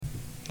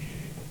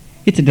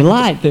It's a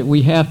delight that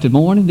we have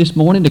this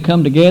morning to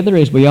come together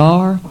as we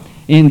are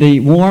in the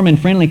warm and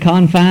friendly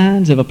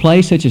confines of a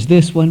place such as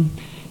this one,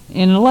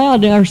 and allow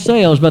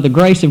ourselves by the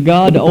grace of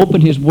God to open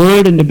His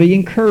Word and to be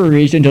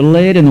encouraged and to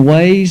lead in the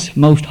ways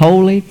most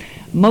holy,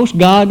 most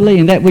godly,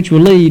 and that which will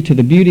lead to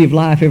the beauty of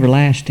life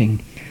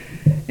everlasting.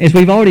 As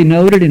we've already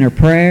noted in our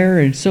prayer,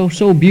 and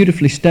so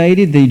beautifully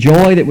stated, the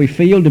joy that we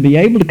feel to be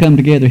able to come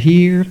together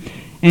here,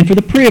 and for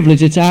the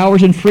privilege it's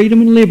ours in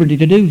freedom and liberty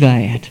to do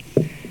that.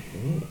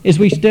 As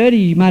we study,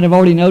 you might have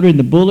already noted in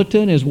the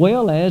bulletin as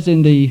well as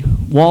in the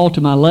wall to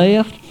my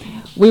left,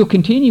 we will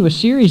continue a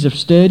series of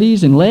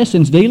studies and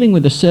lessons dealing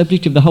with the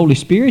subject of the Holy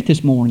Spirit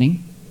this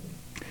morning.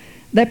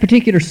 That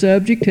particular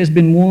subject has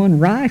been one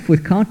rife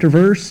with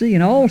controversy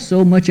and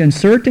also much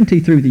uncertainty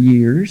through the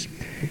years.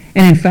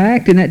 And in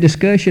fact, in that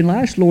discussion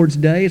last Lord's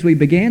Day, as we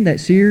began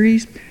that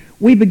series,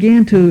 we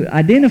began to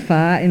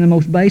identify in the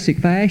most basic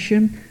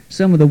fashion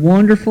some of the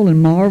wonderful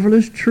and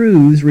marvelous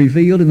truths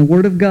revealed in the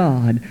Word of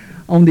God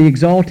on the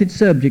exalted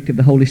subject of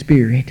the Holy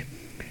Spirit.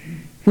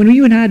 When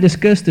you and I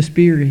discuss the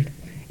Spirit,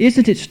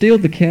 isn't it still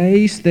the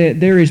case that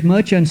there is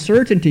much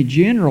uncertainty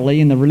generally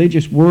in the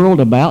religious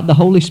world about the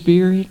Holy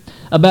Spirit,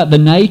 about the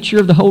nature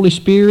of the Holy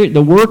Spirit,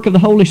 the work of the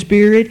Holy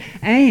Spirit,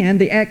 and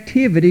the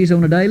activities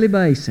on a daily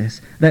basis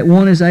that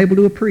one is able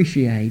to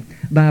appreciate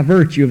by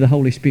virtue of the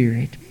Holy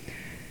Spirit?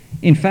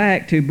 In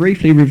fact, to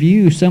briefly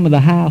review some of the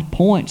high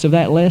points of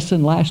that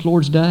lesson last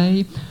Lord's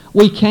Day,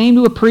 we came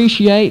to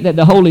appreciate that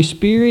the Holy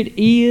Spirit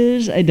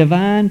is a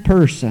divine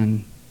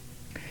person.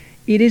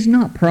 It is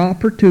not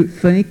proper to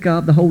think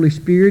of the Holy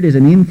Spirit as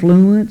an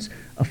influence,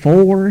 a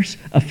force,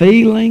 a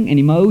feeling, an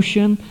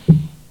emotion.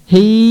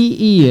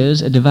 He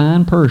is a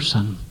divine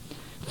person,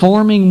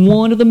 forming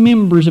one of the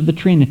members of the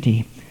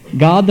Trinity,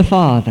 God the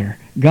Father,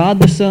 God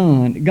the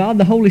Son, God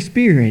the Holy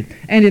Spirit,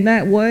 and in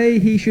that way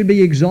He should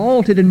be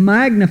exalted and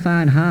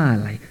magnified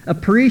highly,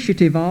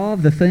 appreciative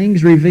of the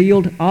things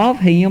revealed of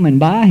Him and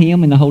by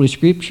Him in the Holy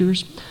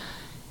Scriptures.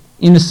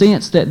 In the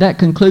sense that that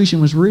conclusion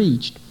was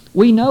reached,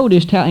 we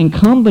noticed how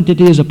incumbent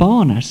it is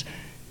upon us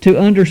to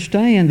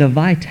understand the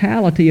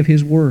vitality of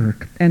His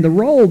work and the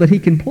role that He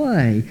can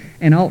play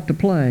and ought to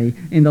play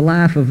in the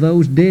life of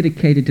those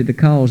dedicated to the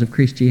cause of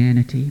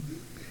Christianity.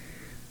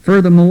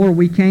 Furthermore,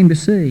 we came to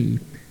see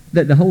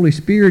that the Holy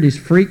Spirit is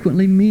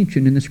frequently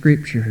mentioned in the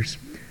Scriptures.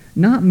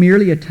 Not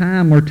merely a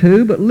time or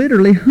two, but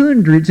literally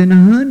hundreds and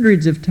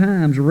hundreds of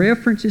times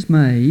reference is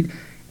made,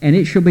 and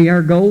it shall be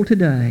our goal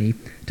today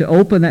to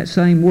open that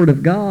same Word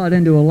of God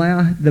and to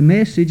allow the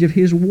message of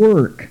His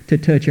work to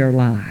touch our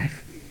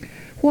life.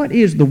 What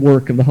is the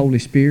work of the Holy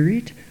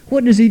Spirit?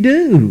 What does He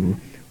do?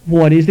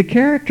 What is the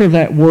character of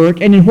that work,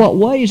 and in what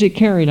way is it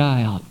carried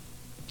out?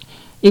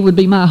 It would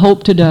be my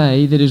hope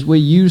today that as we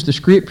use the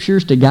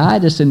Scriptures to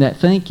guide us in that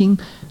thinking,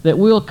 that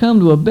we'll come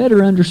to a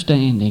better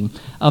understanding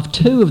of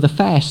two of the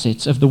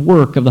facets of the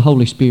work of the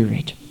Holy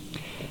Spirit.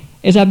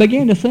 As I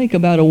began to think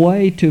about a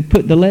way to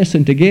put the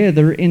lesson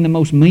together in the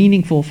most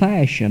meaningful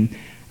fashion,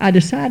 I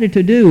decided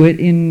to do it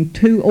in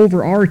two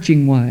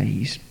overarching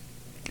ways.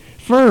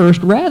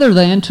 First, rather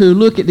than to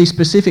look at these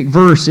specific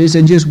verses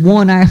and just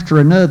one after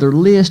another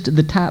list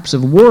the types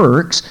of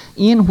works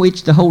in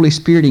which the Holy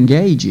Spirit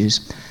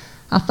engages,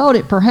 I thought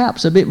it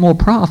perhaps a bit more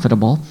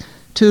profitable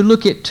to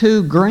look at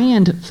two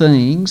grand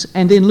things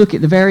and then look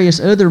at the various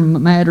other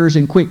matters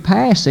in quick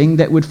passing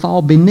that would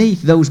fall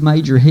beneath those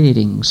major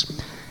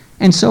headings.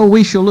 And so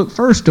we shall look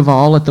first of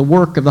all at the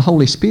work of the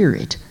Holy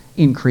Spirit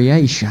in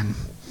creation.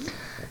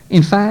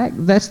 In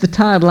fact, that's the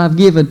title I've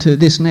given to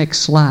this next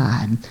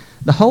slide,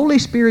 the Holy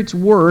Spirit's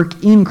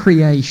work in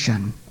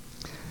creation.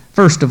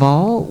 First of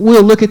all,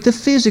 we'll look at the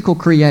physical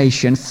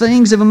creation,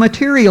 things of a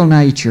material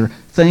nature,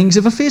 things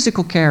of a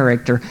physical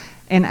character,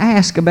 and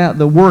ask about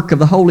the work of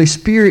the Holy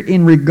Spirit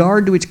in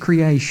regard to its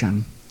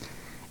creation.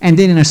 And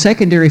then in a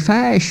secondary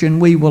fashion,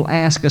 we will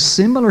ask a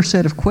similar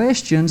set of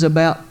questions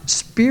about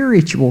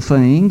spiritual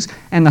things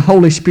and the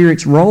Holy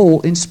Spirit's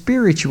role in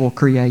spiritual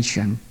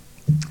creation.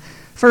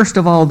 First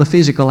of all, the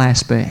physical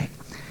aspect.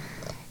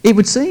 It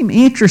would seem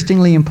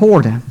interestingly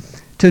important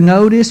to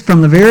notice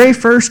from the very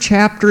first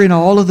chapter in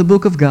all of the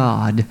book of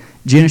God,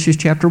 Genesis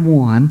chapter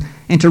 1,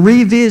 and to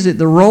revisit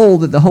the role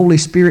that the Holy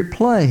Spirit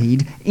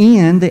played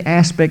in the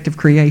aspect of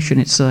creation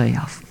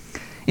itself.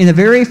 In the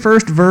very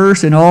first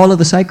verse in all of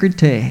the sacred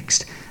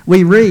text,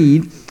 we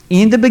read,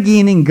 "In the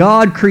beginning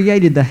God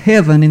created the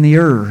heaven and the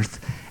earth,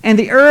 and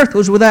the earth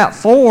was without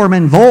form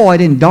and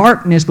void, and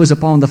darkness was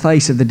upon the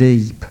face of the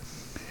deep."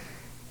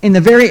 In the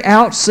very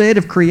outset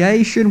of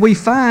creation, we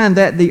find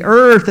that the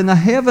earth and the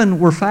heaven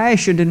were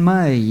fashioned and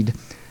made.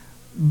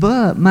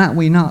 But might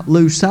we not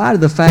lose sight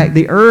of the fact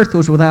the earth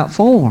was without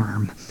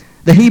form?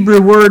 The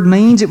Hebrew word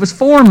means it was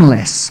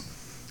formless.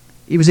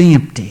 It was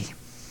empty.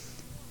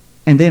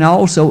 And then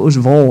also it was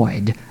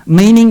void,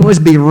 meaning it was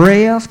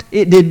bereft.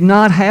 It did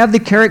not have the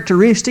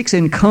characteristics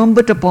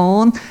incumbent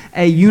upon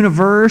a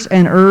universe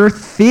and earth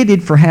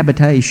fitted for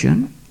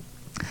habitation.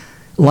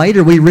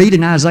 Later we read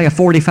in Isaiah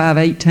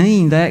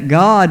 45:18 that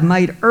God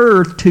made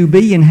earth to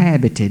be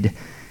inhabited.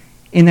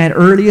 In that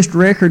earliest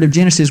record of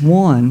Genesis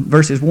 1,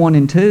 verses 1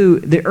 and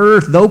 2, the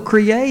earth, though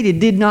created,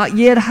 did not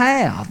yet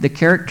have the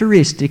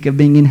characteristic of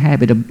being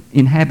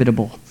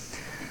inhabitable.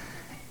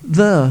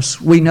 Thus,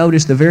 we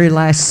notice the very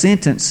last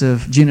sentence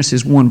of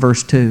Genesis 1,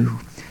 verse 2.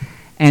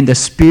 And the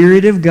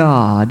Spirit of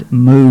God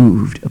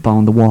moved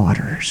upon the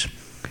waters.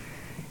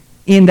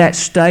 In that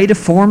state of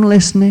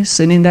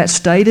formlessness and in that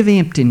state of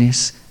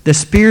emptiness, the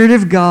Spirit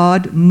of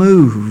God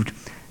moved.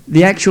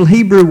 The actual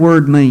Hebrew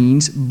word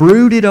means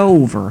brooded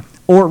over,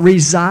 or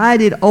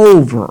resided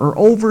over, or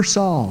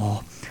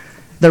oversaw.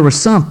 There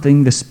was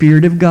something the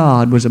Spirit of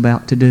God was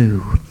about to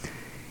do.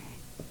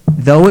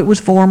 Though it was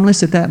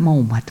formless at that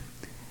moment,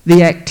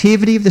 the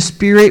activity of the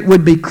Spirit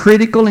would be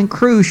critical and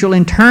crucial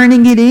in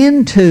turning it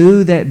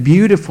into that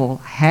beautiful,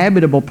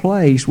 habitable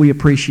place we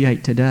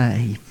appreciate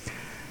today.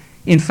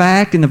 In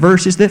fact, in the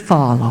verses that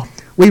follow,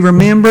 we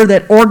remember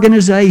that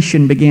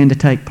organization began to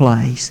take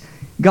place.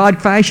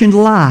 God fashioned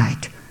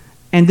light,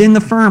 and then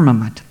the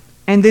firmament,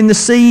 and then the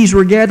seas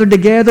were gathered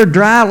together,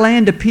 dry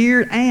land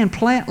appeared, and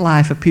plant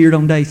life appeared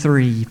on day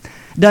 3.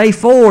 Day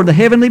 4, the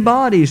heavenly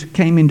bodies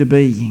came into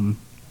being.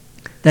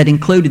 That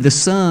included the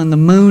sun, the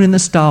moon, and the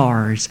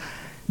stars.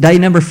 Day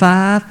number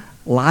 5,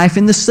 life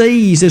in the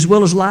seas, as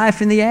well as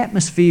life in the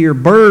atmosphere,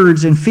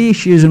 birds and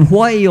fishes and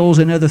whales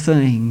and other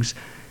things.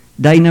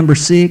 Day number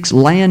 6,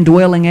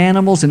 land-dwelling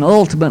animals, and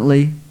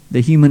ultimately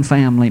the human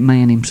family,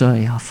 man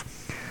himself.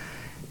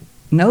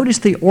 Notice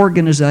the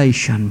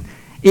organization.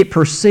 It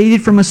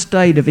proceeded from a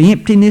state of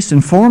emptiness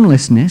and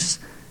formlessness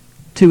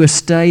to a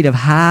state of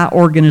high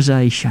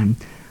organization.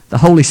 The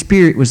Holy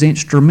Spirit was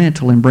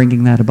instrumental in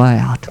bringing that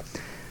about.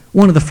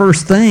 One of the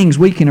first things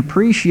we can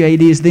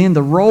appreciate is then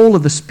the role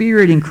of the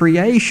Spirit in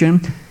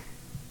creation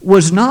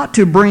was not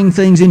to bring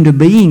things into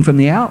being from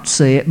the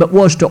outset, but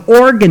was to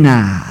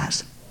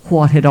organize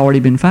what had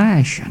already been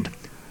fashioned.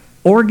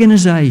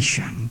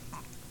 Organization.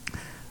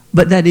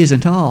 But that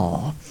isn't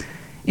all.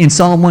 In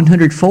Psalm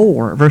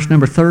 104, verse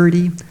number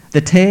 30,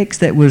 the text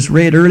that was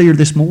read earlier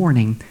this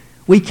morning,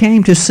 we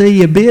came to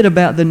see a bit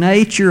about the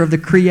nature of the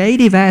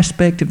creative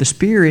aspect of the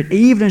Spirit,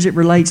 even as it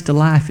relates to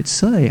life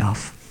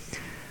itself.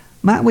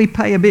 Might we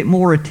pay a bit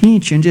more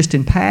attention just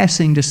in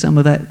passing to some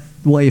of that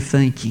way of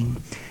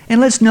thinking? And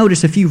let's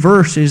notice a few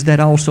verses that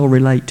also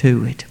relate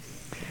to it.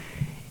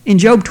 In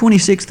Job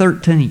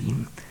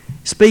 26:13,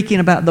 speaking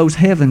about those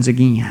heavens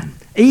again,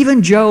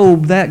 even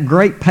Job, that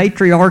great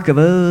patriarch of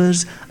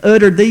Uz,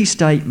 uttered these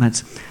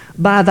statements.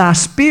 By thy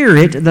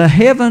Spirit the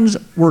heavens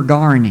were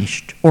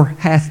garnished, or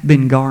hath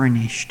been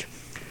garnished.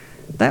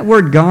 That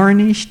word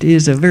garnished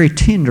is a very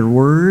tender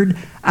word,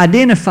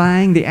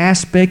 identifying the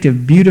aspect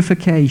of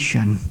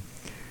beautification.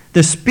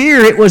 The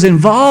Spirit was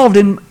involved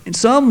in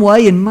some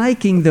way in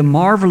making the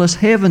marvelous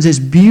heavens as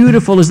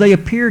beautiful as they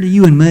appear to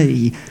you and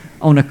me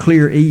on a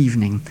clear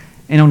evening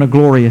and on a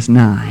glorious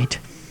night.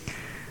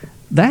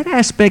 That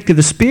aspect of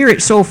the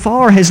Spirit so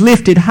far has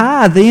lifted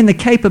high then the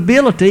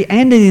capability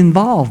and the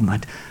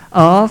involvement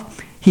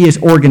of His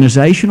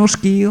organizational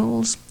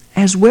skills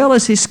as well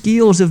as His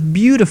skills of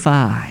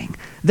beautifying.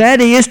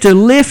 That is, to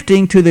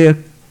lifting to the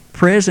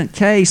present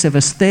case of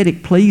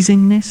aesthetic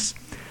pleasingness.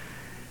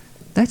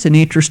 That's an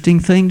interesting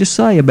thing to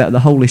say about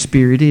the Holy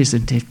Spirit,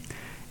 isn't it?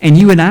 And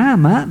you and I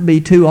might be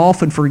too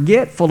often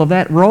forgetful of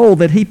that role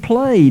that He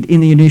played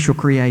in the initial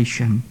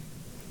creation.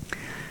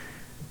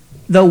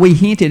 Though we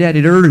hinted at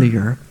it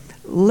earlier,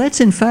 let's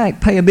in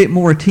fact pay a bit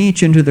more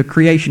attention to the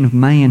creation of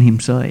man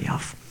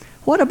himself.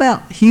 What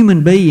about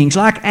human beings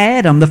like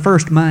Adam, the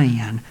first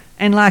man,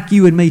 and like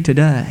you and me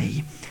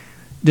today?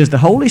 Does the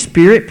Holy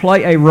Spirit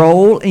play a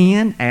role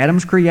in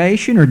Adam's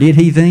creation, or did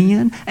He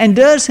then? And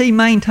does He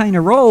maintain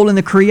a role in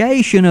the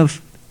creation of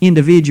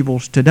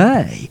individuals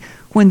today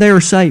when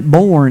they're, say,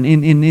 born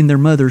in their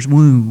mother's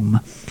womb?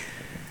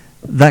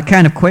 That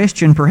kind of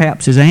question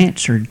perhaps is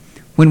answered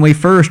when we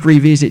first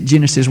revisit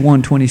Genesis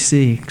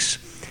 1:26.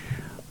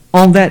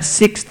 On that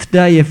 6th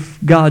day of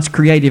God's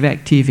creative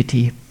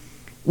activity,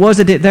 was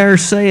it that there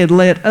said,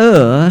 let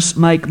us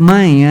make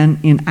man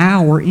in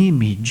our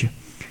image?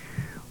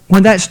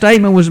 When that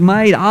statement was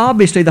made,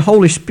 obviously the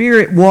Holy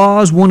Spirit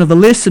was one of the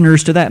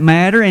listeners to that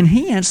matter, and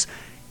hence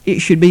it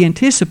should be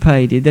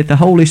anticipated that the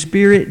Holy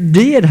Spirit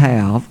did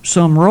have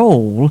some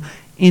role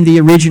in the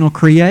original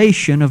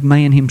creation of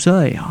man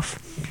himself.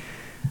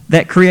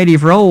 That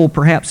creative role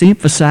perhaps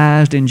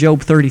emphasized in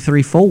Job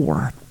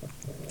 33:4.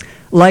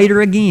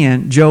 Later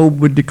again, Job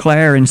would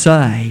declare and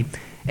say,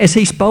 as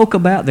he spoke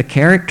about the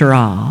character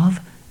of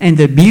and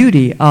the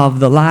beauty of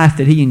the life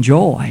that he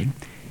enjoyed,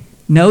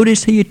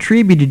 notice he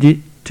attributed it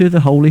to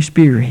the Holy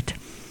Spirit.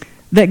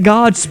 That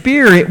God's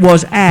Spirit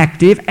was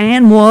active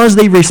and was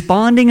the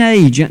responding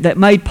agent that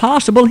made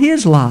possible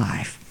his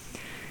life.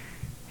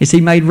 As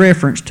he made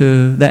reference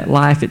to that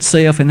life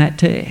itself in that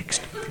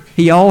text,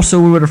 he also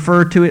would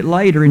refer to it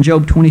later in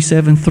Job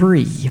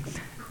 27:3,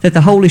 that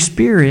the Holy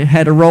Spirit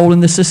had a role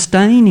in the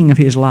sustaining of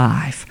his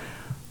life.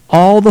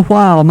 All the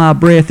while my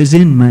breath is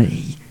in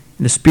me,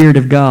 the Spirit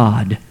of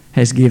God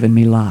has given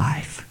me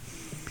life.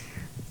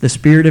 The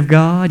Spirit of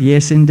God,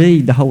 yes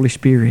indeed, the Holy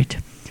Spirit.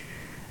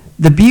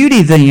 The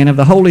beauty then of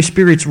the Holy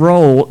Spirit's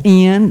role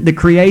in the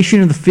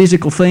creation of the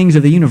physical things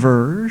of the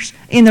universe,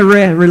 in the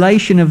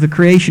relation of the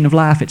creation of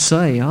life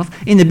itself,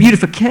 in the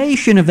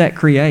beautification of that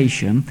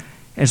creation,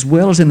 as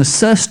well as in the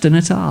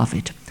sustenance of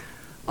it,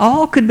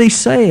 all could be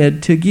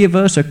said to give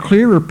us a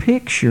clearer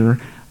picture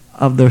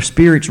of the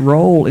Spirit's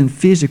role in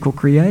physical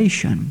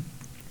creation.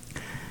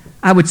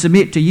 I would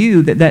submit to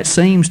you that that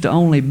seems to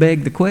only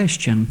beg the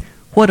question,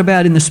 what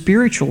about in the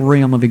spiritual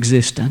realm of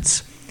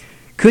existence?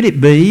 Could it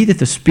be that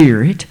the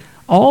Spirit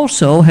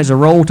also has a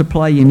role to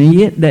play in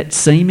it that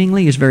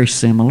seemingly is very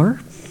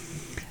similar?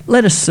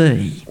 Let us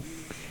see.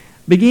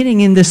 Beginning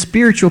in this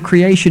spiritual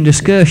creation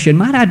discussion,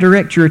 might I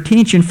direct your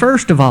attention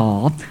first of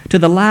all to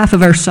the life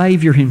of our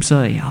Savior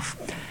Himself.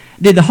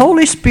 Did the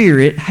Holy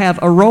Spirit have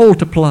a role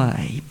to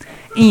play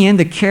in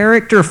the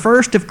character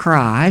first of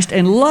Christ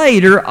and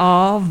later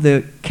of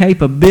the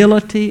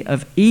capability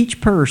of each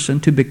person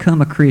to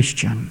become a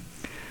Christian?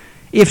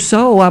 If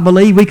so, I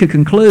believe we could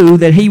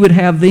conclude that He would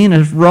have then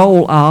a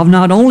role of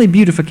not only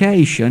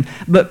beautification,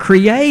 but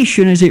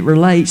creation as it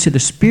relates to the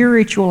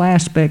spiritual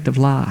aspect of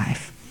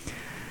life.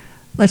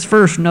 Let's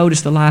first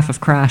notice the life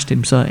of Christ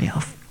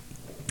Himself.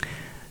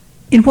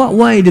 In what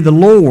way did the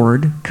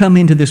Lord come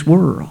into this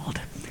world?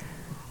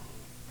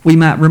 We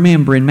might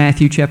remember in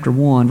Matthew chapter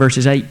 1,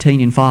 verses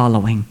 18 and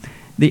following,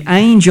 the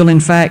angel in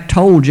fact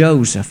told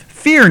Joseph,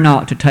 "Fear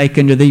not to take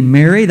unto thee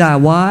Mary thy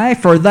wife,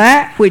 for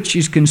that which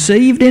is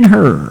conceived in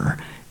her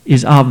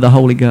is of the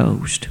Holy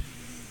Ghost."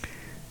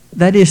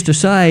 That is to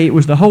say, it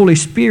was the Holy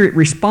Spirit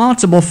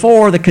responsible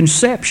for the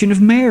conception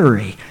of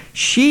Mary.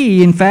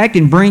 She, in fact,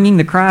 in bringing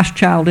the Christ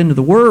child into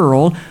the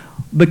world,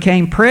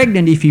 became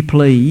pregnant, if you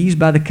please,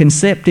 by the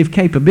conceptive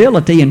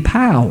capability and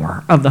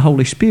power of the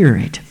Holy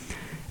Spirit.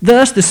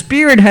 Thus, the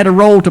Spirit had a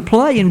role to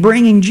play in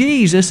bringing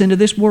Jesus into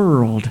this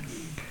world.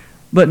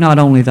 But not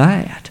only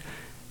that.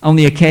 On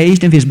the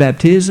occasion of His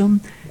baptism,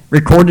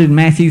 recorded in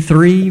Matthew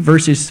 3,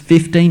 verses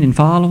 15 and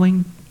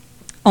following,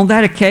 on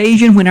that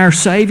occasion when our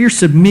Savior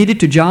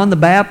submitted to John the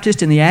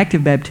Baptist in the act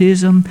of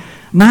baptism,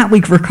 might we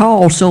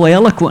recall so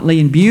eloquently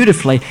and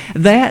beautifully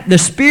that the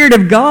Spirit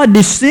of God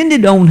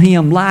descended on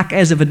Him like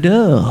as of a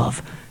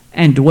dove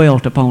and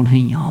dwelt upon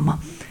Him.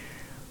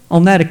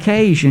 On that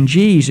occasion,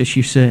 Jesus,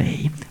 you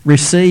see,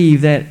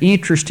 received that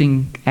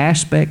interesting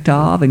aspect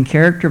of and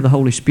character of the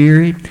Holy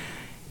Spirit.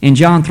 And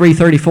John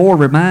 3:34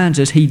 reminds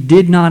us He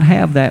did not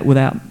have that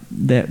without,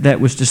 that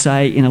was to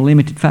say, in a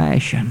limited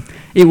fashion.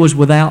 It was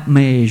without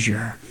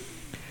measure.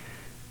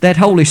 That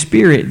Holy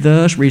Spirit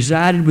thus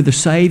resided with the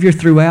Savior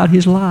throughout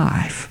His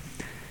life.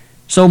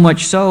 So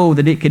much so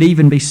that it could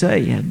even be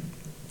said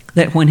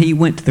that when He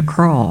went to the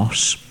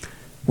cross,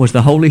 was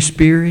the Holy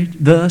Spirit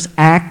thus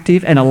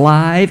active and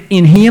alive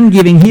in Him,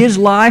 giving His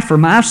life for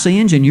my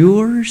sins and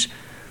yours?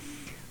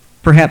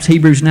 Perhaps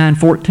Hebrews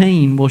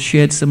 9:14 will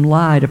shed some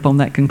light upon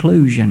that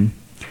conclusion.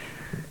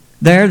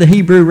 There, the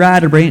Hebrew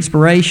writer by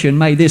inspiration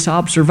made this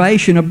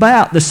observation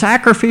about the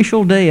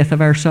sacrificial death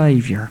of our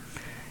Savior.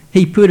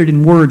 He put it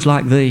in words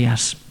like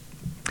this.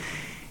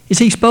 As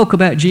he spoke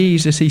about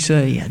Jesus, he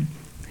said,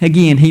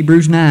 again,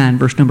 Hebrews 9,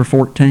 verse number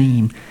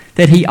 14,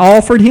 that He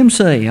offered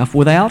Himself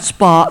without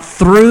spot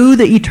through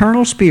the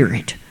eternal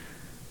Spirit.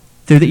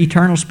 Through the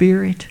eternal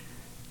Spirit?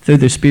 Through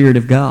the Spirit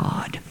of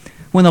God.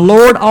 When the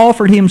Lord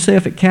offered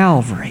Himself at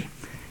Calvary,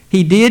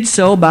 He did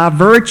so by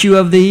virtue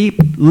of the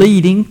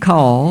leading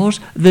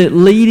cause, the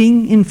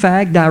leading, in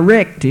fact,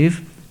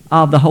 directive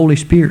of the Holy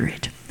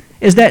Spirit.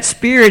 As that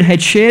Spirit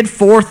had shed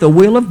forth the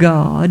will of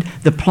God,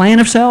 the plan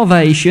of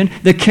salvation,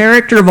 the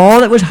character of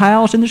all that was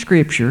housed in the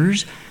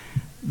Scriptures,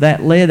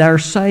 that led our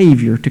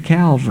Savior to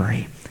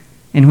Calvary.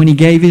 And when He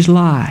gave His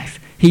life,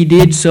 He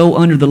did so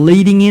under the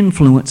leading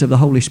influence of the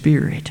Holy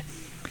Spirit.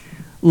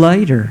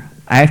 Later,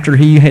 after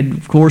He had,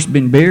 of course,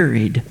 been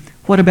buried,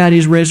 what about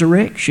His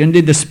resurrection?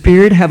 Did the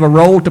Spirit have a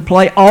role to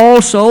play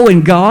also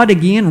in God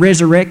again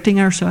resurrecting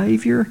our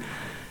Savior?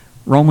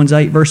 Romans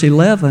 8, verse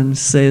 11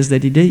 says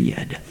that He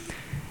did.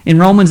 In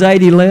Romans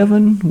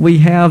 8:11, we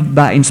have,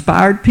 by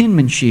inspired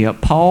penmanship,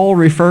 Paul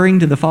referring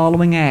to the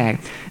following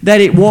act, that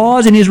it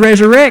was in His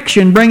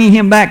resurrection, bringing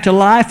Him back to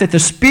life, that the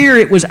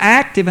Spirit was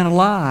active and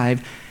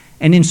alive,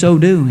 and in so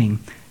doing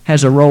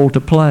has a role to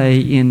play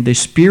in the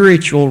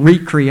spiritual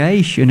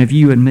recreation of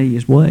you and me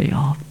as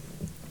well.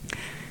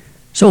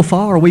 So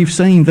far, we've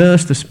seen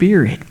thus the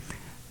Spirit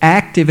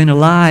active and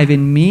alive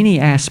in many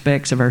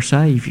aspects of our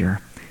Savior.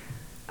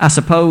 I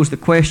suppose the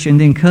question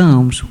then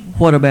comes,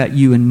 what about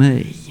you and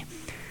me?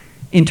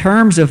 In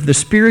terms of the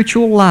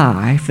spiritual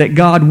life that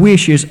God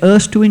wishes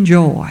us to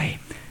enjoy,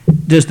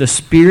 does the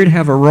Spirit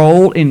have a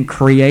role in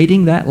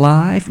creating that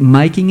life,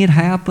 making it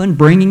happen,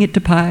 bringing it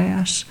to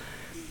pass?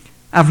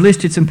 I've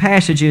listed some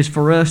passages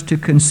for us to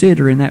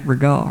consider in that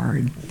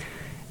regard.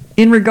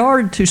 In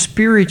regard to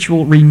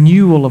spiritual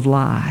renewal of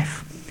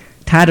life,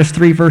 Titus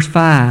 3 verse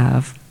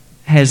 5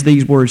 has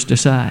these words to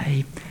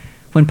say.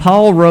 When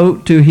Paul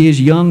wrote to his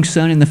young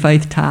son in the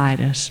faith,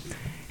 Titus,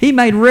 he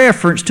made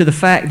reference to the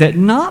fact that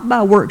not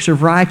by works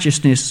of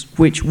righteousness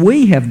which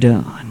we have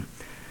done,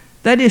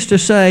 That is to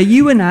say,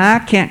 you and I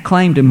can't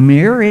claim to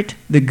merit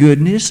the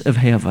goodness of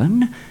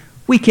heaven.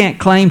 We can't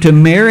claim to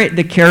merit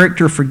the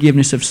character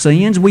forgiveness of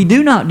sins. We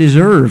do not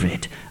deserve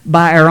it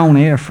by our own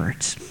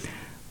efforts.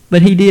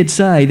 But he did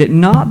say that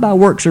not by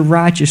works of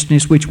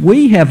righteousness which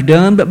we have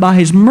done, but by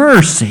his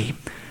mercy.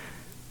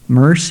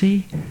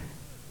 Mercy?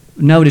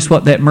 Notice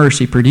what that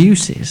mercy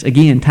produces.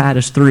 Again,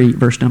 Titus 3,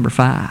 verse number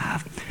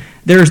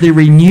 5. There's the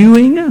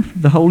renewing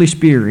of the Holy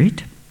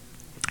Spirit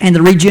and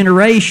the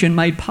regeneration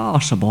made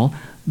possible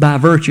by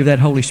virtue of that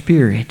Holy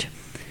Spirit.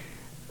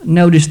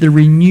 Notice the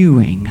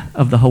renewing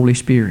of the Holy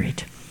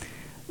Spirit.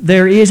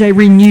 There is a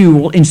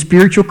renewal in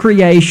spiritual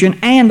creation,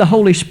 and the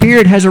Holy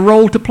Spirit has a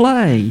role to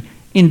play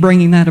in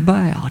bringing that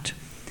about.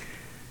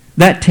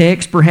 That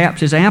text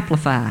perhaps is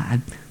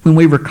amplified when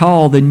we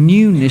recall the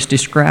newness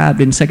described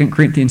in 2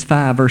 Corinthians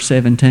 5, verse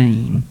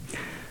 17.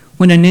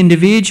 When an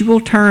individual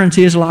turns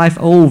his life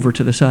over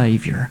to the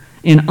Savior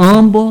in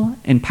humble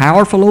and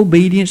powerful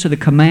obedience to the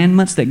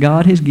commandments that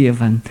God has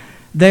given,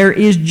 there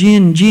is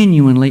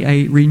genuinely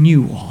a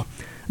renewal.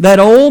 That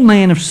old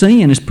man of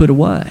sin is put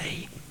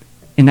away.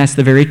 And that's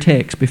the very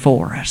text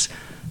before us.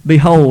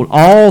 Behold,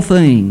 all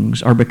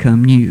things are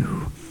become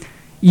new.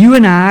 You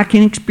and I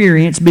can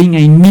experience being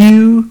a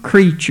new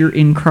creature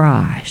in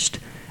Christ.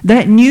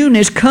 That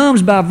newness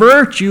comes by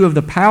virtue of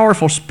the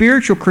powerful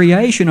spiritual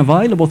creation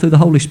available through the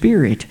Holy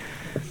Spirit.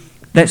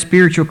 That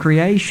spiritual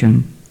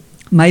creation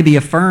may be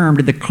affirmed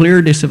in the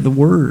clearness of the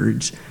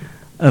words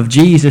of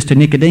Jesus to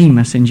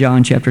Nicodemus in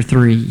John chapter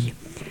 3.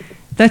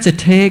 That's a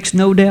text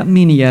no doubt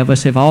many of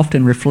us have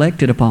often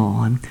reflected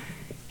upon.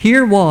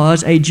 Here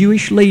was a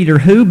Jewish leader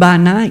who by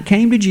night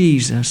came to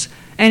Jesus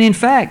and in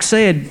fact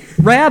said,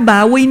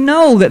 Rabbi, we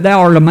know that thou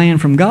art a man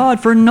from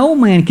God, for no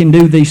man can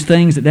do these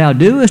things that thou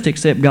doest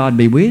except God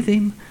be with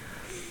him.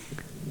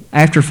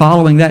 After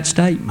following that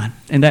statement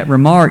and that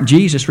remark,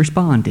 Jesus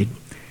responded.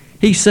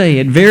 He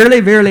said, Verily,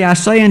 verily, I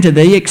say unto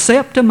thee,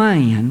 except a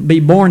man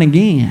be born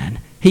again,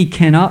 he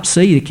cannot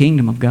see the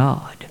kingdom of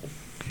God.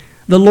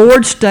 The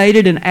Lord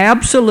stated an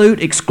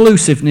absolute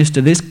exclusiveness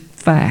to this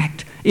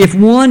fact. If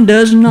one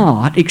does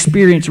not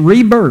experience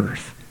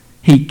rebirth,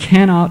 he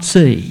cannot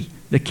see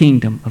the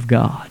kingdom of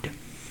God.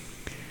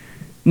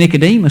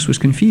 Nicodemus was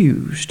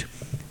confused.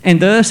 And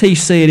thus he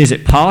said, Is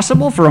it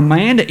possible for a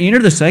man to enter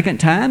the second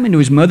time into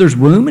his mother's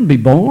womb and be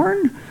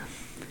born?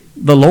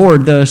 The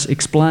Lord thus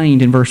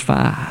explained in verse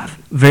 5,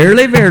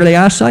 Verily, verily,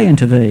 I say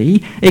unto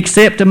thee,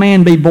 except a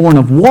man be born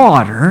of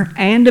water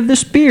and of the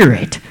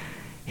Spirit,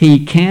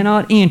 he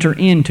cannot enter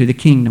into the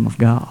kingdom of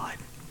God.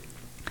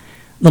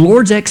 The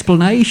Lord's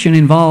explanation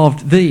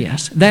involved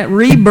this, that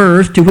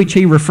rebirth to which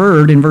he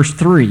referred in verse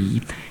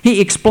 3, he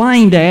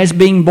explained as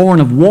being born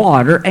of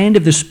water and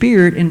of the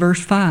Spirit in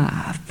verse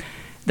 5.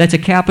 That's a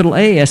capital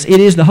S. It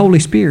is the Holy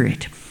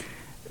Spirit.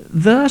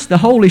 Thus, the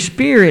Holy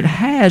Spirit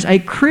has a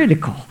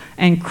critical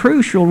and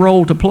crucial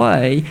role to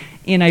play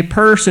in a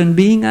person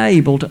being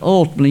able to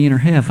ultimately enter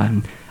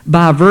heaven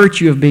by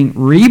virtue of being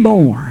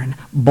reborn,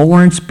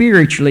 born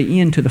spiritually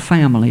into the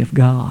family of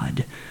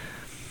God.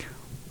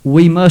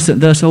 We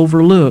mustn't thus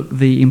overlook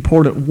the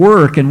important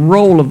work and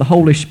role of the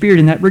Holy Spirit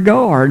in that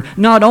regard,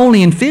 not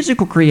only in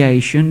physical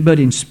creation, but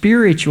in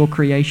spiritual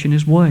creation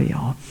as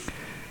well.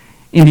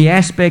 In the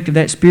aspect of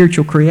that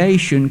spiritual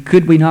creation,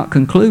 could we not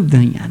conclude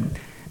then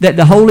that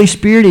the Holy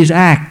Spirit is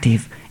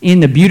active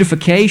in the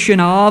beautification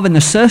of and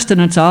the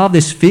sustenance of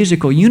this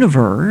physical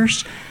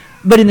universe,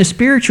 but in the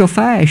spiritual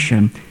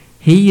fashion,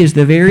 He is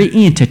the very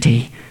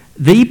entity,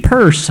 the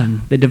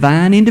person, the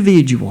divine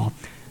individual,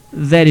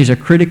 that is a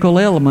critical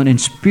element in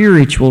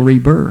spiritual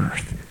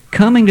rebirth,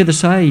 coming to the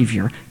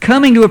Savior,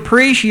 coming to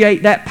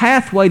appreciate that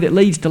pathway that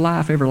leads to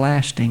life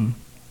everlasting.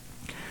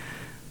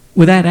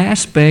 With that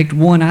aspect,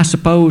 one, I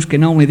suppose,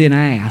 can only then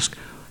ask,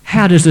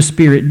 how does the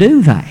Spirit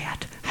do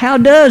that? How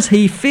does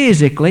He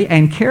physically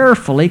and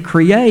carefully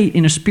create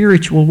in a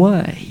spiritual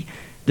way?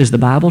 Does the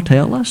Bible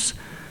tell us?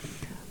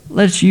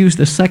 Let's use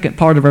the second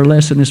part of our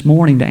lesson this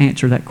morning to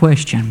answer that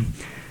question.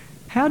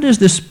 How does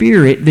the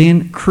Spirit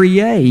then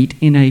create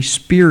in a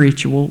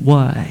spiritual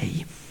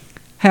way?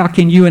 How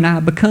can you and I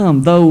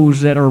become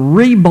those that are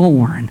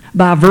reborn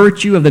by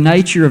virtue of the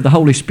nature of the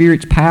Holy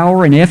Spirit's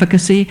power and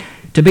efficacy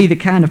to be the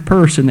kind of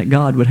person that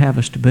God would have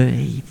us to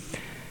be?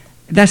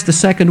 That's the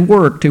second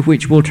work to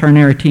which we'll turn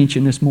our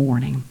attention this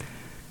morning.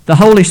 The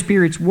Holy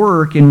Spirit's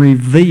work in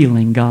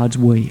revealing God's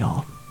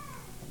will.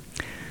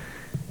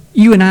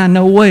 You and I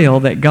know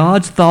well that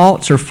God's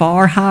thoughts are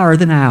far higher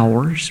than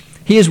ours.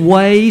 His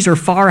ways are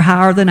far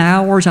higher than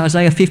ours,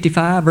 Isaiah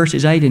 55,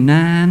 verses 8 and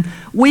 9.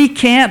 We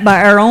can't,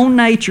 by our own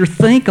nature,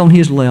 think on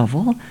His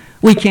level.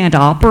 We can't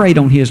operate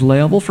on His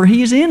level, for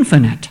He is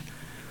infinite.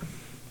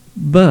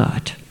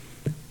 But,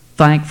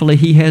 thankfully,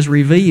 He has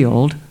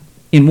revealed,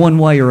 in one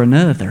way or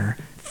another,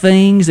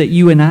 things that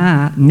you and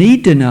I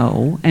need to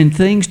know and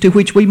things to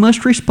which we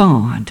must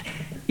respond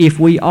if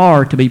we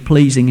are to be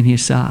pleasing in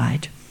His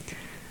sight.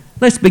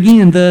 Let's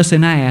begin thus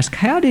and ask,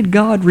 how did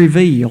God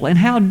reveal and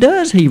how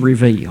does He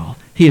reveal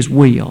His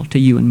will to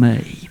you and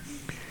me?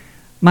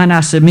 Might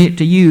I submit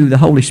to you the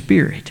Holy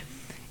Spirit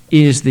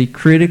is the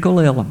critical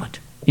element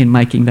in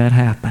making that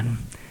happen.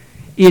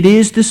 It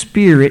is the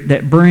Spirit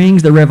that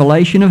brings the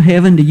revelation of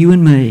heaven to you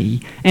and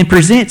me and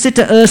presents it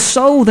to us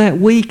so that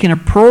we can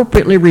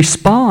appropriately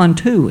respond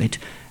to it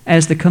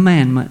as the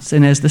commandments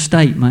and as the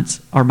statements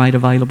are made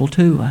available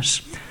to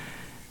us.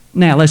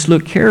 Now, let's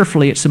look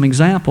carefully at some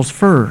examples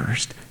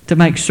first to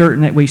make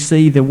certain that we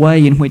see the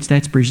way in which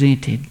that's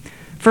presented.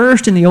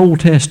 First, in the Old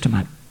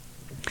Testament.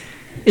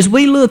 As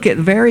we look at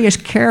various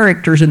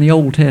characters in the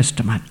Old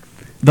Testament,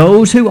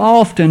 those who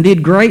often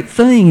did great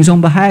things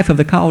on behalf of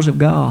the cause of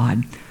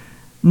God,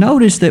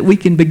 notice that we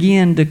can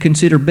begin to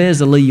consider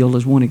Bezaleel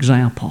as one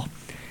example.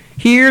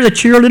 Here, the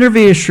children of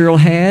Israel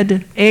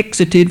had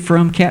exited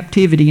from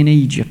captivity in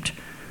Egypt.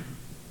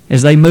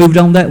 As they moved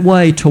on that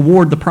way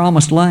toward the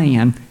promised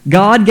land,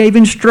 God gave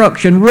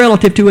instruction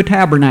relative to a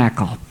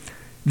tabernacle.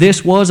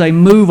 This was a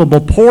movable,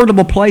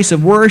 portable place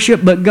of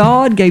worship, but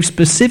God gave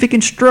specific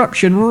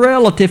instruction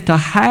relative to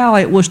how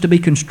it was to be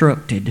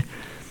constructed,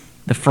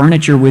 the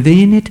furniture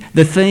within it,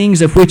 the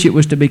things of which it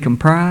was to be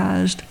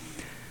comprised.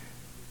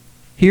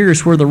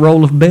 Here's where the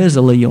role of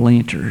Bezaleel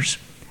enters.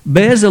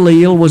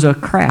 Bezaleel was a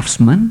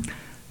craftsman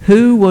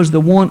who was the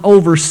one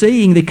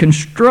overseeing the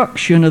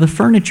construction of the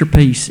furniture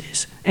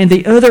pieces and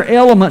the other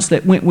elements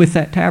that went with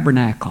that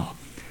tabernacle.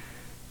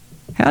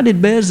 How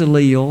did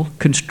Bezaleel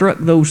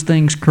construct those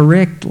things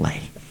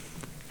correctly?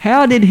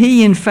 How did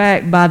he, in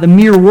fact, by the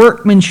mere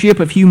workmanship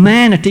of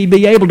humanity,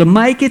 be able to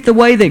make it the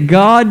way that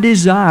God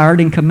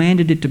desired and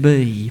commanded it to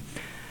be?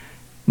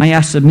 May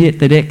I submit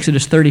that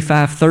Exodus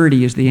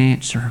 35:30 is the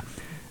answer.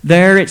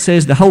 There it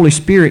says the Holy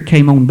Spirit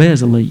came on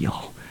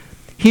Bezaleel.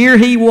 Here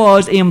he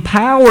was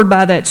empowered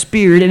by that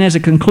Spirit, and as a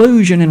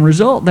conclusion and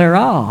result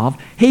thereof,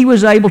 he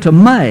was able to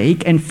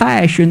make and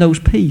fashion those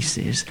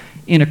pieces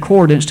in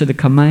accordance to the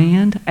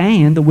command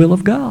and the will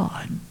of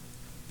God.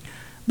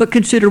 But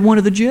consider one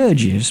of the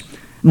judges,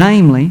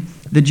 namely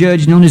the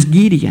judge known as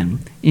Gideon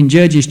in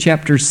Judges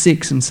chapters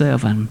 6 and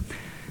 7.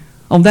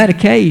 On that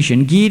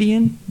occasion,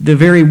 Gideon, the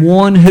very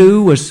one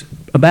who was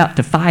about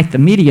to fight the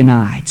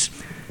Midianites,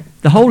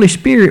 the Holy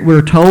Spirit,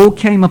 we're told,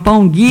 came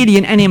upon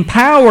Gideon and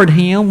empowered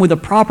him with a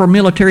proper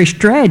military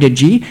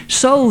strategy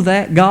so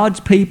that God's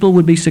people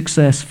would be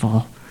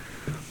successful.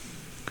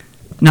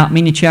 Not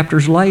many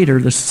chapters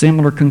later, the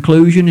similar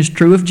conclusion is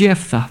true of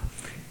Jephthah.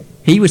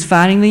 He was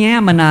fighting the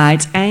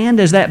Ammonites, and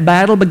as that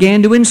battle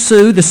began to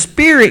ensue, the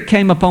Spirit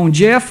came upon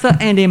Jephthah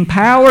and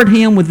empowered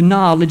him with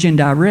knowledge and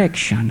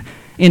direction,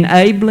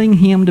 enabling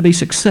him to be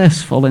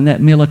successful in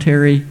that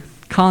military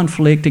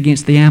conflict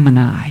against the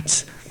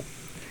Ammonites.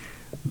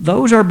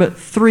 Those are but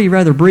three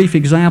rather brief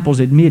examples,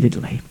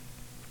 admittedly,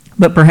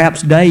 but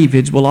perhaps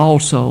David's will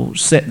also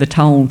set the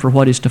tone for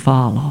what is to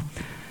follow.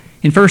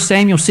 In 1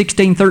 Samuel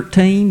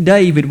 16:13,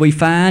 David, we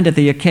find, at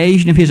the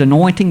occasion of his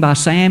anointing by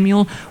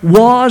Samuel,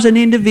 was an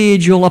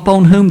individual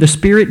upon whom the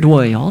Spirit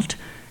dwelt,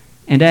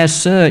 and as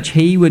such,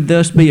 he would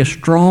thus be a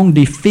strong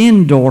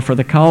defender for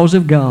the cause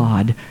of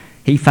God.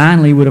 He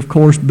finally would, of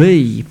course,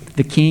 be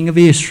the king of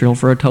Israel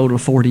for a total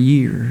of 40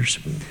 years.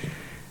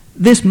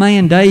 This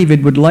man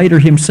David would later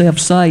himself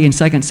say in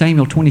 2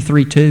 Samuel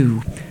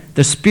 23:2,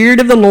 "The Spirit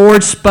of the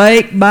Lord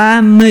spake by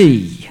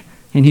me,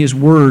 and His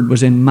word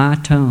was in my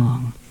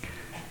tongue."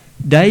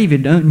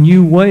 David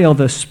knew well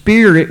the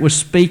Spirit was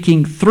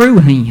speaking through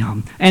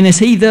him, and as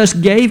he thus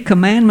gave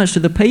commandments to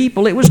the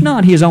people, it was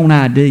not his own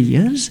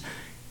ideas.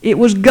 It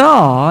was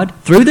God,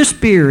 through the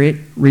Spirit,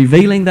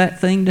 revealing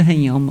that thing to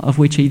him of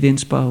which he then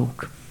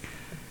spoke.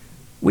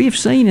 We have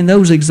seen in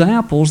those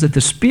examples that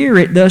the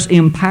Spirit thus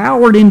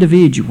empowered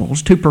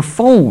individuals to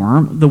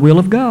perform the will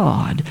of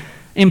God,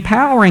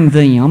 empowering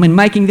them and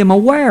making them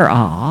aware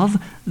of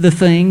the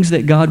things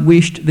that God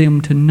wished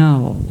them to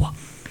know.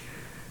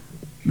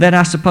 That,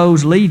 I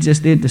suppose, leads us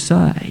then to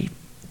say,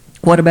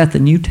 what about the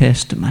New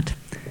Testament?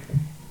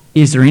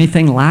 Is there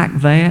anything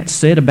like that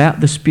said about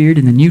the Spirit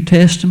in the New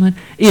Testament?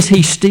 Is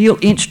He still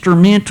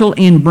instrumental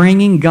in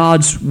bringing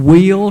God's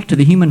will to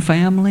the human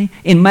family,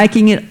 in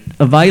making it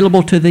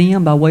available to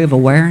them by way of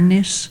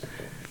awareness?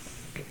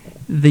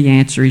 The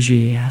answer is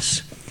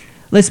yes.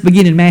 Let's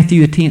begin in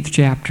Matthew, the 10th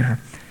chapter.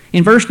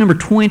 In verse number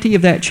 20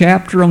 of that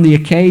chapter, on the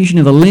occasion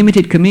of the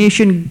limited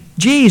commission,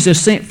 Jesus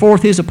sent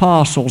forth His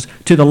apostles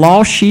to the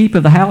lost sheep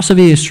of the house of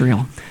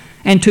Israel.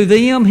 And to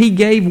them He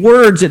gave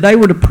words that they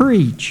were to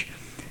preach.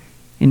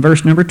 In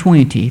verse number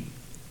 20,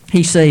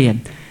 He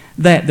said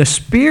that the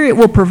Spirit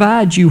will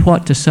provide you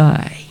what to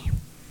say.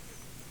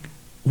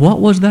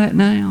 What was that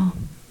now?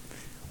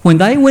 When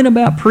they went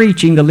about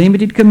preaching the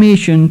limited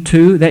commission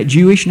to that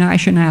Jewish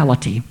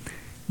nationality,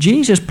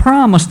 Jesus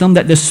promised them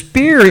that the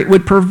Spirit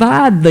would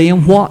provide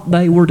them what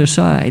they were to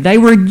say. They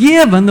were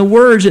given the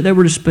words that they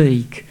were to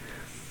speak.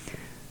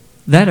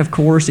 That, of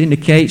course,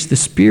 indicates the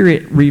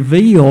Spirit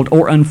revealed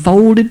or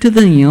unfolded to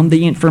them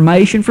the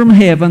information from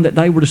heaven that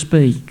they were to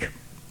speak.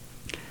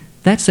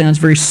 That sounds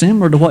very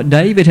similar to what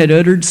David had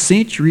uttered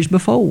centuries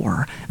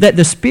before, that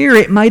the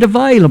Spirit made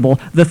available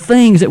the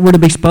things that were to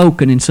be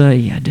spoken and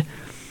said.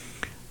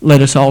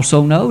 Let us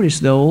also notice,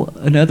 though,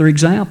 another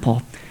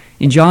example.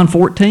 In John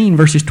 14,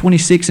 verses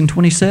 26 and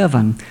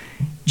 27,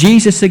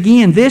 Jesus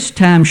again, this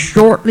time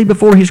shortly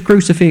before his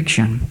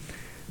crucifixion,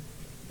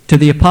 to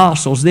the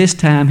apostles, this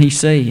time he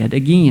said,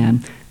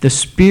 again, the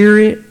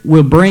Spirit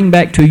will bring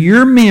back to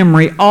your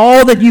memory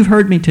all that you've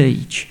heard me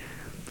teach.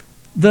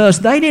 Thus,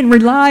 they didn't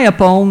rely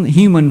upon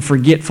human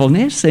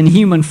forgetfulness and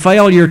human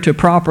failure to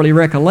properly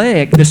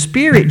recollect. The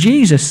Spirit,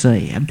 Jesus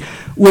said,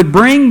 would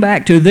bring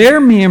back to their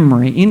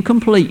memory in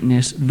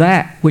completeness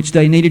that which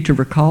they needed to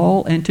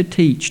recall and to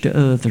teach to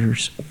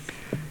others.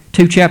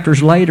 2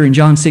 chapters later in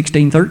John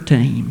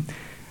 16:13,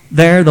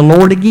 there the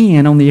Lord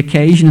again on the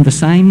occasion of the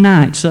same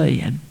night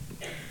said,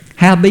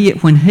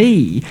 howbeit when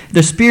He,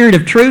 the Spirit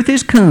of truth,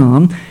 is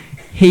come,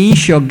 He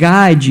shall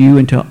guide you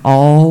into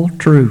all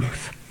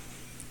truth.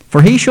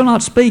 For He shall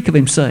not speak of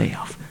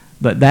Himself,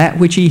 but that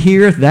which He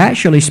heareth, that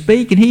shall He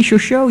speak, and He shall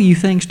show you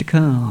things to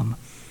come.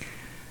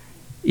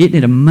 Isn't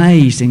it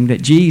amazing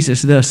that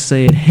Jesus thus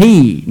said,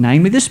 He,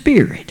 namely the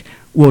Spirit,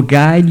 will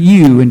guide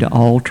you into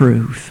all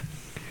truth?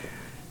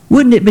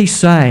 Wouldn't it be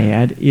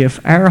sad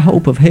if our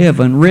hope of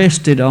heaven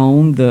rested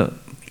on the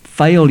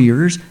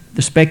failures,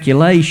 the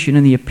speculation,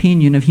 and the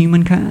opinion of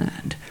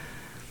humankind?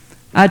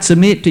 I'd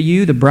submit to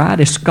you the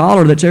brightest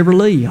scholar that's ever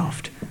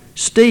lived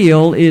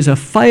still is a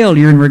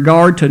failure in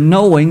regard to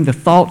knowing the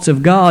thoughts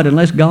of God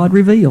unless God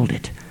revealed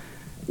it.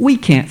 We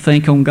can't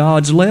think on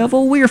God's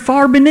level. We are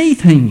far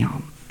beneath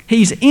Him.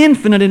 He's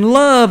infinite in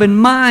love and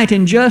might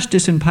and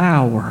justice and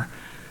power.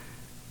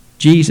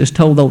 Jesus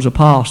told those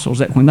apostles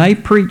that when they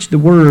preached the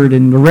Word,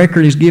 and the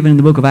record is given in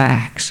the book of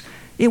Acts,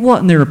 it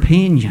wasn't their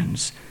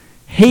opinions.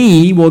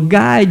 He will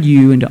guide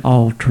you into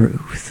all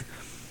truth.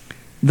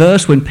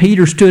 Thus, when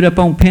Peter stood up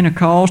on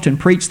Pentecost and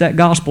preached that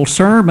gospel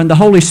sermon, the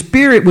Holy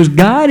Spirit was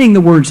guiding the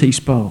words he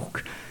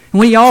spoke.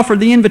 When he offered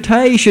the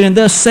invitation and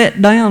thus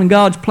set down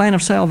God's plan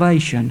of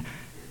salvation,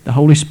 the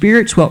Holy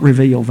Spirit's what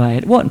revealed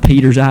that. It wasn't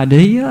Peter's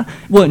idea.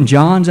 It wasn't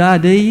John's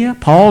idea,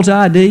 Paul's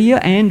idea,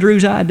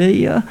 Andrew's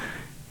idea.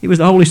 It was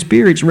the Holy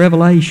Spirit's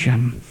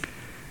revelation.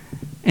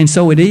 And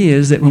so it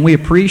is that when we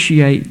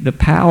appreciate the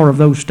power of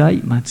those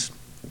statements,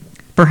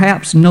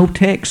 perhaps no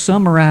text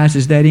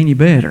summarizes that any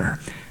better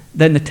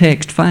than the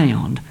text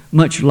found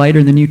much later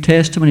in the New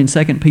Testament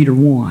in 2 Peter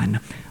 1,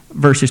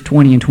 verses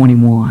 20 and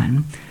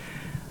 21.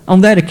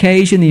 On that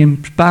occasion, the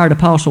inspired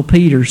Apostle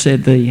Peter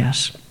said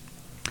this,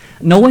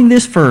 knowing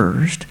this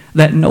first,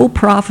 that no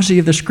prophecy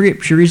of the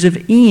Scripture is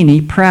of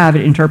any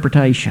private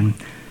interpretation.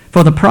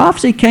 For the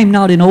prophecy came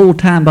not in old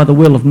time by the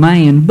will of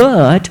man,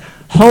 but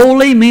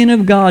holy men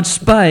of God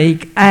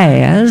spake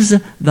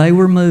as they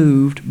were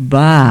moved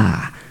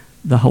by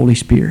the Holy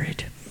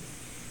Spirit.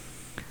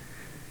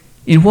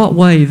 In what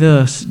way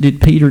thus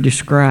did Peter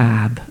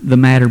describe the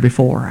matter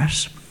before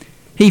us?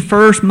 He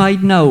first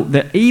made note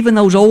that even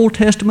those Old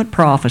Testament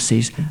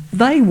prophecies,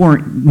 they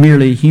weren't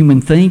merely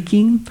human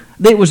thinking.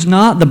 It was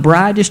not the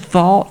brightest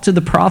thoughts of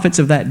the prophets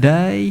of that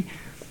day.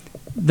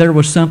 There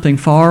was something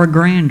far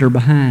grander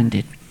behind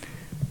it.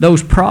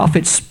 Those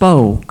prophets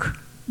spoke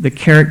the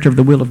character of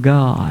the will of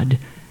God,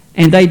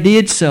 and they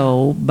did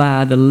so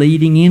by the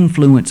leading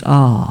influence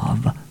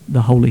of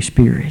the Holy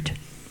Spirit.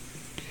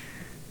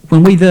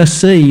 When we thus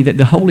see that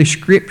the Holy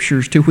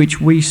Scriptures, to which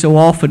we so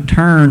often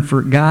turn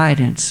for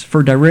guidance,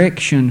 for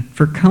direction,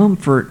 for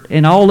comfort,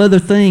 and all other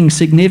things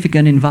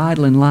significant and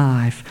vital in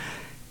life,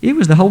 it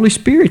was the Holy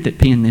Spirit that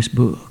penned this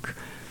book.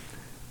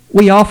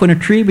 We often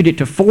attribute it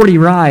to 40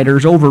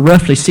 writers over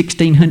roughly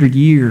 1,600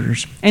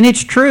 years. And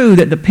it's true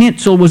that the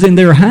pencil was in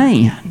their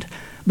hand.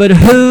 But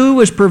who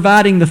was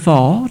providing the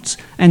thoughts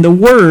and the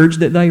words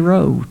that they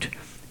wrote?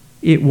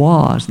 It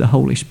was the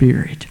Holy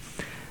Spirit.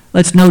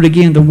 Let's note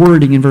again the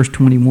wording in verse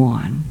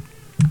 21.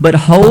 But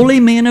holy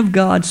men of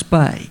God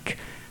spake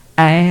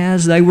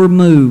as they were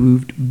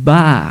moved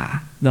by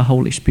the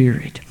Holy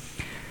Spirit.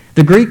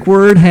 The Greek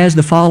word has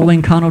the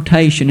following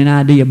connotation and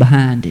idea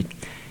behind it.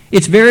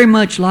 It's very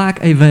much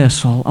like a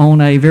vessel on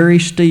a very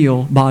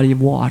still body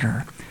of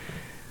water.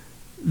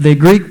 The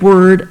Greek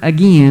word,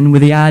 again,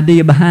 with the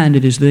idea behind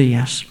it is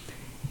this.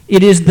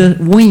 It is the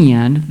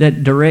wind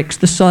that directs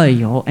the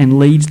sail and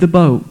leads the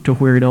boat to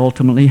where it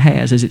ultimately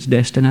has as its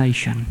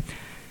destination.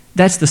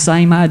 That's the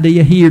same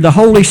idea here. The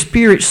Holy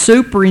Spirit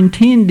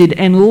superintended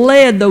and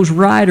led those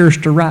writers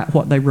to write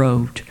what they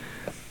wrote.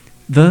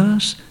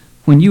 Thus,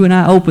 when you and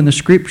I open the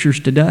Scriptures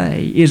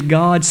today, is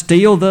God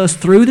still thus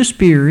through the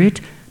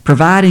Spirit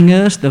providing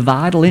us the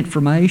vital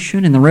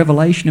information and the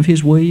revelation of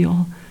His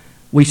will?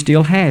 We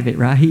still have it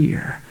right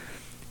here.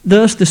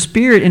 Thus, the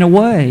Spirit, in a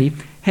way,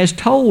 has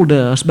told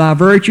us, by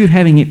virtue of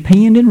having it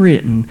penned and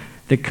written,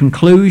 the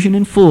conclusion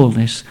and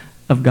fullness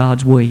of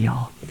God's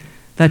will.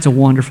 That's a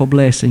wonderful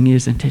blessing,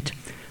 isn't it?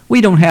 We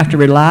don't have to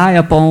rely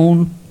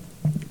upon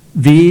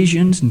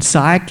visions and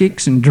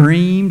psychics and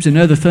dreams and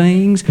other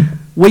things.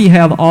 We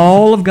have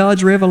all of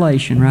God's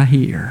revelation right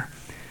here.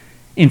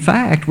 In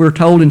fact, we're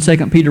told in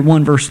 2 Peter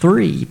 1 verse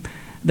 3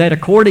 that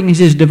according as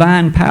His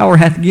divine power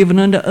hath given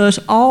unto us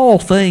all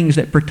things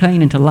that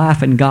pertain unto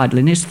life and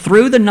godliness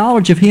through the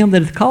knowledge of Him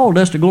that hath called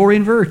us to glory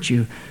and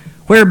virtue,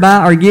 whereby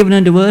are given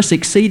unto us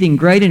exceeding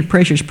great and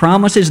precious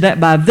promises,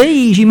 that by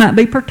these ye might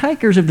be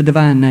partakers of the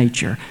divine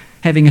nature,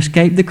 having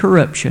escaped the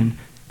corruption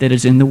that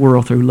is in the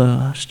world through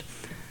lust.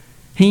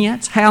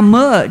 Hence, how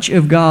much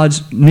of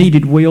God's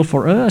needed will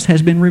for us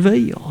has been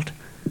revealed.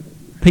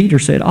 Peter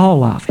said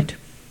all of it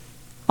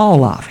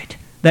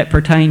that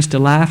pertains to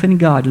life and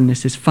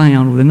godliness is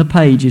found within the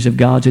pages of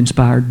God's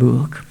inspired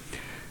book.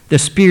 The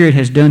Spirit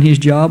has done His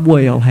job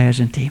well,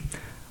 hasn't He?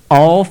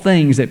 All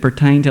things that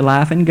pertain to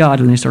life and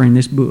godliness are in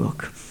this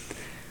book.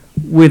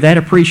 With that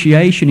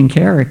appreciation and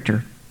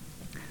character,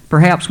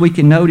 perhaps we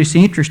can notice,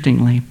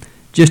 interestingly,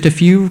 just a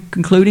few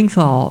concluding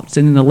thoughts,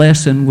 and then the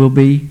lesson will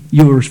be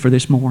yours for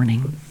this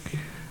morning.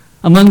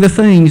 Among the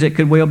things that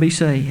could well be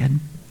said,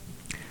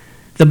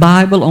 the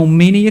Bible on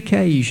many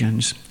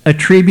occasions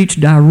attributes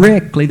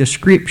directly the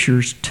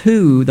Scriptures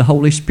to the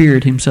Holy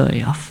Spirit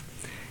Himself.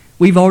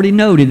 We've already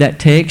noted that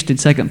text in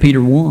 2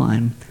 Peter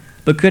 1,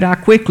 but could I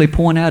quickly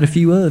point out a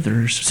few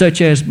others,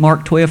 such as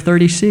Mark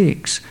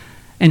 12:36,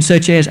 and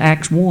such as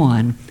Acts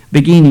 1,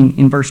 beginning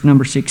in verse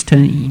number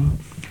 16.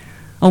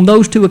 On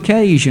those two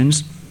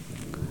occasions,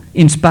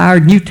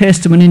 inspired New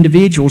Testament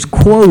individuals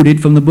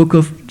quoted from the book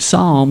of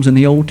Psalms in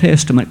the Old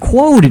Testament,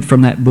 quoted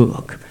from that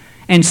book,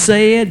 and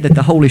said that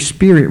the Holy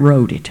Spirit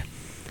wrote it.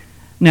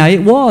 Now,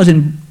 it was,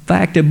 in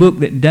fact, a book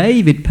that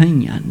David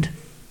penned,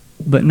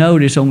 but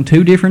notice on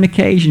two different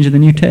occasions in the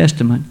New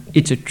Testament,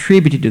 it's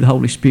attributed to the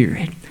Holy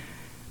Spirit.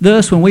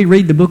 Thus, when we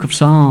read the book of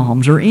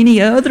Psalms or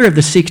any other of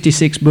the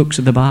 66 books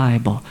of the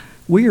Bible,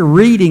 we are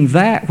reading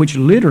that which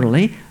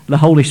literally the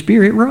Holy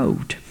Spirit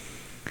wrote.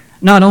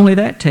 Not only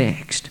that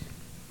text,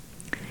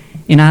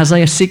 in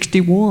Isaiah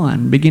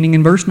 61, beginning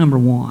in verse number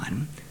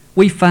 1,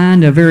 we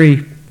find a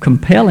very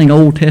compelling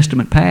Old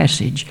Testament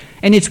passage,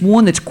 and it's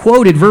one that's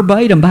quoted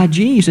verbatim by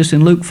Jesus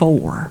in Luke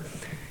 4.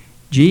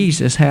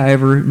 Jesus,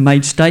 however,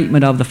 made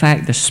statement of the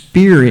fact the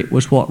Spirit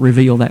was what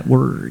revealed that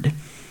word.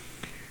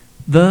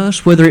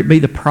 Thus, whether it be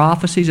the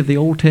prophecies of the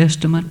Old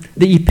Testament,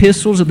 the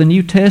epistles of the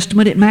New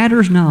Testament, it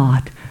matters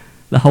not.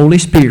 The Holy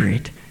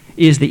Spirit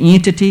is the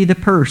entity, the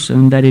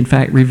person that in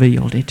fact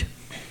revealed it.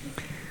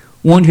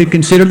 One could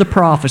consider the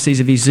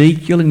prophecies of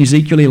Ezekiel in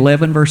Ezekiel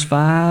 11 verse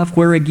 5,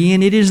 where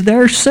again it is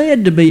there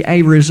said to be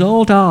a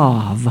result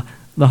of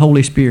the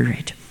Holy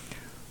Spirit.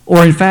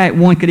 Or in fact,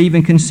 one could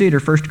even consider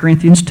 1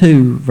 Corinthians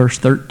 2 verse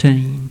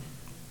 13.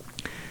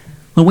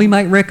 When we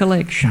make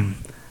recollection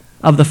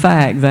of the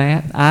fact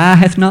that eye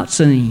hath not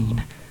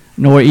seen,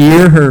 nor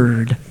ear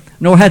heard,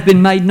 nor hath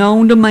been made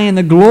known to man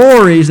the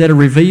glories that are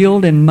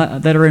revealed and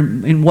that are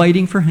in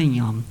waiting for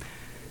Him.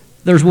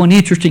 There's one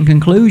interesting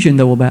conclusion,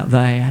 though, about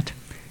that.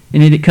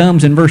 And it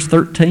comes in verse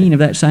 13 of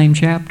that same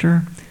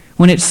chapter,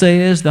 when it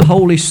says, the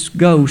Holy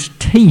Ghost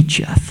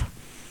teacheth.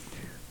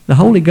 The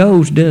Holy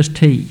Ghost does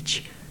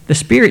teach. The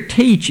Spirit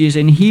teaches,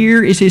 and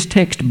here is His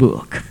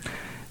textbook.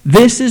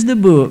 This is the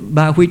book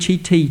by which He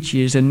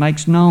teaches and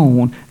makes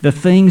known the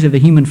things of the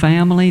human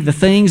family, the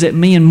things that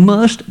men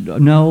must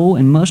know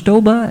and must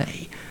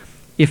obey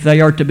if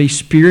they are to be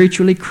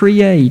spiritually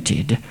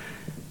created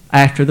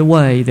after the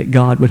way that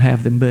God would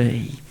have them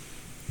be.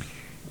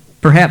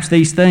 Perhaps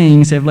these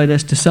things have led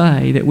us to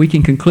say that we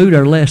can conclude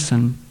our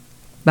lesson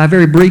by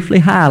very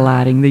briefly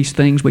highlighting these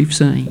things we've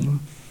seen.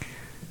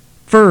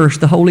 First,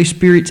 the Holy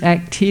Spirit's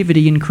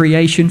activity in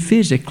creation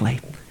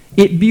physically.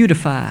 It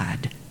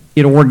beautified.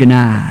 It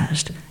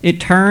organized. It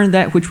turned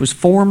that which was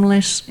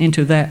formless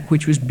into that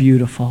which was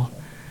beautiful.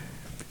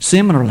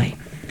 Similarly,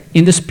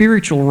 in the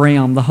spiritual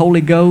realm, the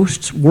Holy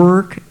Ghost's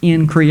work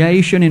in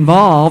creation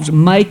involves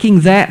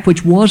making that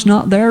which was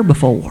not there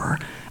before.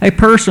 A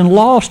person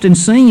lost in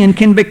sin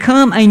can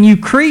become a new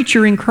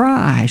creature in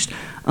Christ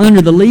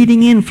under the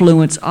leading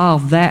influence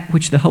of that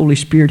which the Holy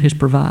Spirit has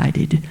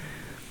provided.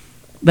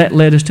 That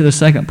led us to the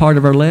second part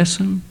of our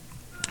lesson,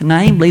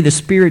 namely the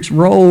Spirit's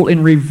role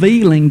in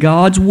revealing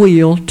God's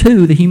will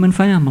to the human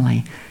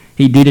family.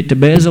 He did it to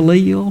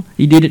Bezaleel,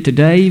 He did it to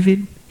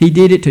David, He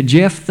did it to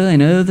Jephthah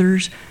and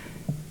others,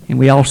 and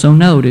we also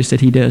notice that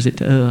He does it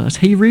to us.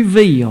 He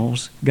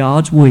reveals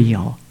God's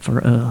will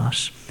for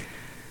us.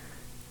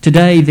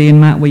 Today,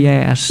 then, might we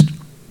ask,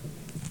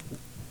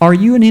 are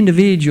you an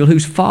individual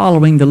who's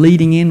following the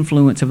leading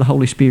influence of the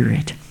Holy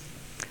Spirit?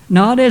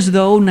 Not as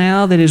though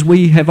now that as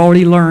we have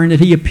already learned that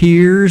He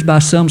appears by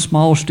some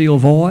small still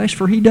voice,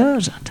 for He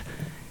doesn't.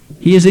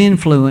 His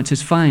influence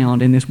is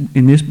found in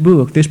this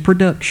book, this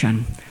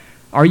production.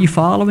 Are you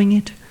following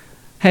it?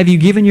 Have you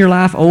given your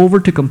life over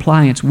to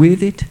compliance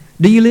with it?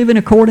 Do you live in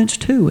accordance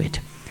to it?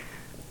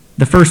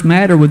 The first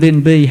matter would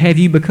then be, have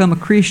you become a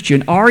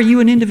Christian? Are you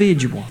an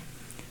individual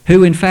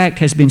who in fact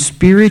has been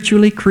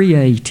spiritually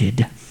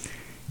created?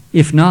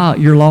 If not,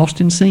 you're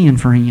lost in sin,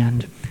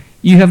 friend.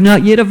 You have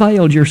not yet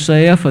availed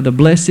yourself of the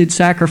blessed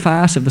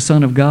sacrifice of the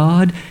Son of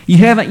God. You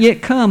haven't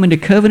yet come into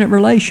covenant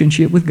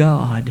relationship with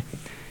God.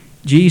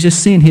 Jesus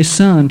sent His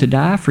Son to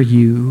die for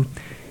you.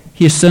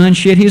 His Son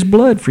shed His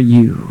blood for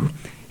you.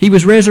 He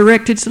was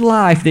resurrected to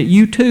life that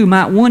you too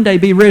might one day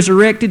be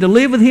resurrected to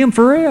live with Him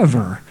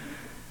forever.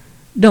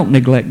 Don't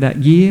neglect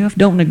that gift.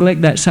 Don't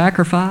neglect that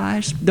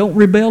sacrifice. Don't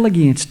rebel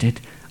against it.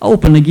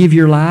 Openly give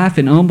your life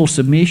in humble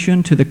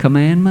submission to the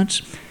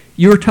commandments.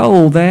 You're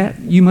told that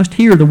you must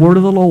hear the word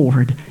of the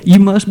Lord. You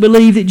must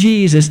believe that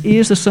Jesus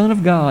is the Son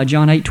of God,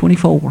 John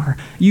 8:24.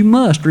 You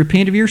must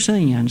repent of your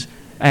sins,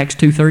 Acts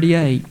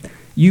 2:38.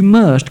 You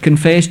must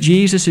confess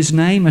Jesus'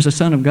 name as the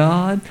Son of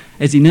God,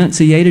 as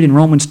enunciated in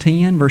Romans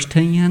 10, verse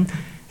 10,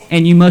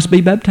 and you must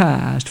be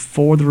baptized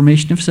for the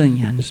remission of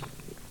sins.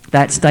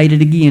 That's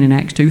stated again in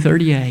Acts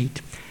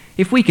 2:38.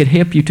 If we could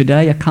help you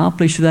today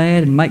accomplish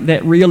that and make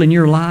that real in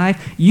your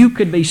life, you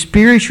could be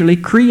spiritually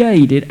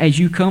created as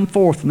you come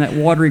forth from that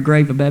watery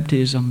grave of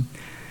baptism.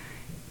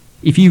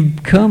 If you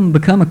become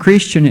a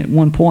Christian at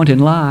one point in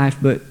life,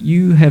 but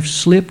you have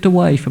slipped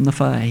away from the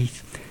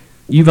faith,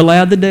 you've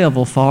allowed the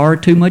devil far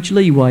too much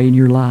leeway in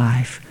your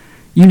life,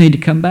 you need to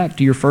come back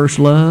to your first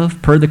love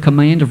per the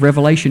command of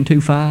Revelation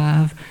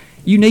 2:5.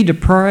 You need to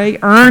pray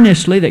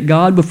earnestly that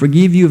God will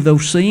forgive you of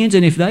those sins,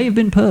 and if they have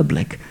been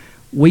public,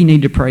 we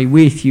need to pray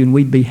with you, and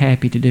we'd be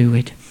happy to do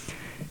it.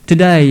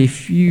 Today,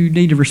 if you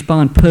need to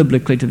respond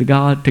publicly to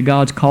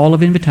God's call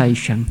of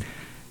invitation,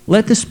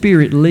 let the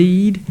Spirit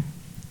lead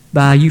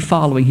by you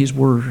following His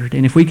Word.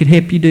 And if we could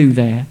help you do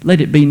that, let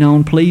it be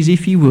known, please,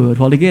 if you would,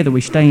 while together we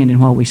stand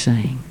and while we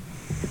sing.